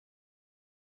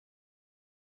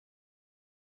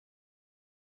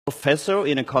professor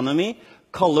in economy,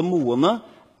 Kalle Moene,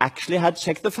 actually had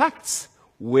checked the facts.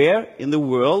 Where in the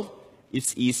world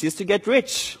it's easiest to get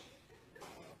rich?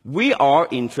 We are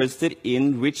interested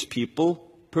in rich people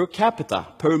per capita,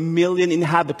 per million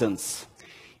inhabitants.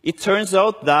 It turns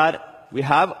out that we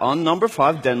have on number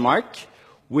 5 Denmark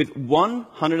with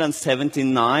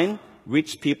 179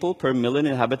 rich people per million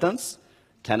inhabitants,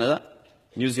 Canada,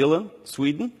 New Zealand,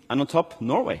 Sweden, and on top,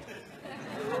 Norway.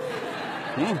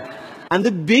 And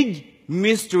the big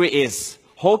mystery is,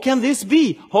 how can this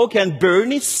be? How can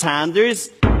Bernie Sanders'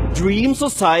 dream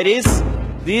societies,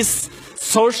 these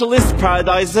socialist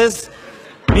paradises,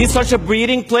 be such a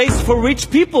breeding place for rich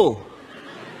people?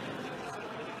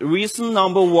 Reason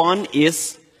number 1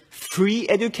 is free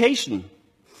education.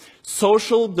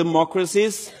 Social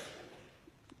democracies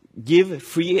give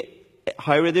free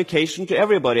higher education to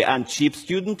everybody, and cheap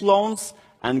student loans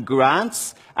and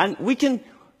grants, and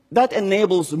that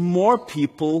enables more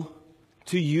people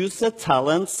to use their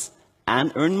talents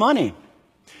and earn money.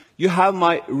 You have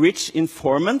my rich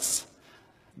informants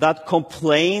that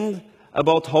complained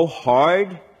about how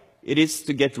hard it is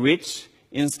to get rich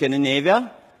in Scandinavia,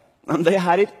 and they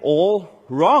had it all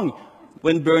wrong.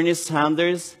 When Bernie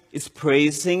Sanders is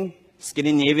praising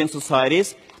Scandinavian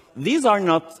societies, these are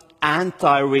not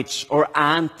anti-rich or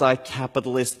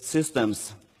anti-capitalist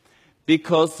systems,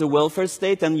 because the welfare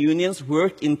state and unions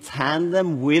work in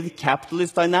tandem with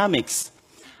capitalist dynamics.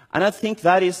 And I think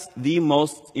that is the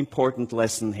most important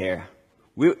lesson here.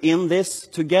 We're in this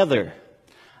together.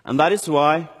 And that is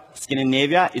why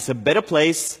Scandinavia is a better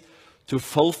place to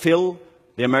fulfill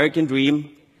the American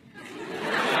dream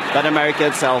than America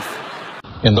itself.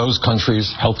 In those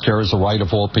countries, healthcare is a right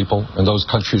of all people. In those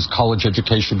countries, college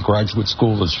education, graduate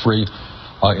school is free.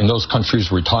 In those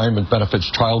countries, retirement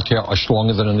benefits, childcare are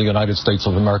stronger than in the United States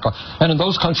of America. And in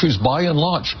those countries, by and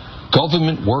large,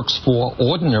 government works for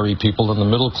ordinary people in the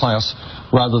middle class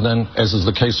rather than, as is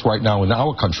the case right now in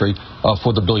our country,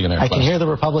 for the billionaire class. I can hear the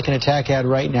Republican attack ad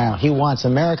right now. He wants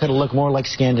America to look more like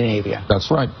Scandinavia.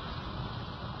 That's right.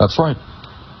 That's right.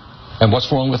 And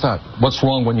what's wrong with that? What's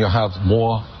wrong when you have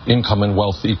more income and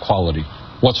wealth equality?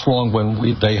 What's wrong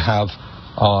when they have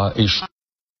a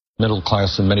middle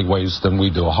class in many ways than we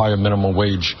do, a higher minimum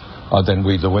wage than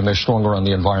we do, when they're stronger on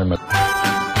the environment?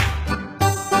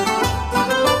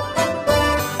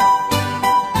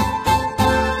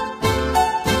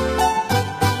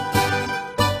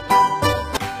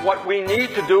 What we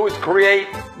need to do is create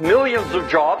millions of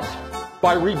jobs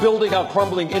by rebuilding our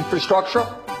crumbling infrastructure,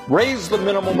 raise the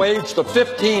minimum wage to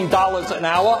 $15 an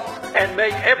hour, and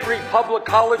make every public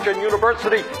college and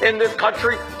university in this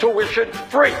country tuition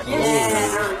free.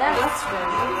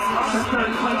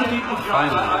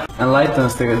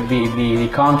 Enlightens the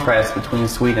contrast between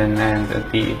Sweden and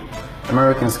the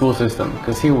American school system,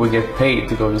 because here we get paid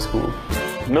to go to school.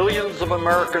 Millions of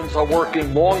Americans are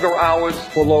working longer hours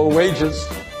for low wages,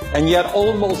 and yet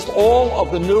almost all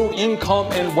of the new income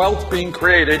and wealth being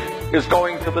created is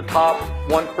going to the top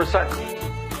 1%.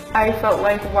 I felt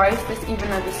like, why is this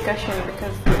even a discussion?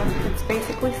 Because it's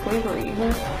basically slavery.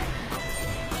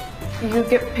 You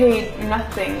get paid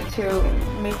nothing to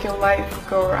make your life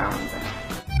go around.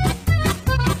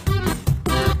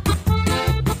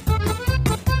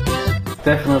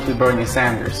 Definitely Bernie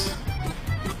Sanders.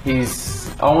 He's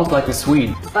almost like a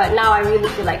Swede. But now I really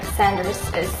feel like Sanders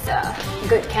is a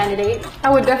good candidate. I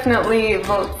would definitely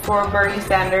vote for Bernie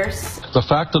Sanders. The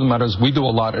fact of the matter is we do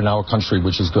a lot in our country,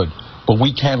 which is good, but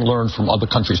we can learn from other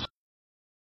countries.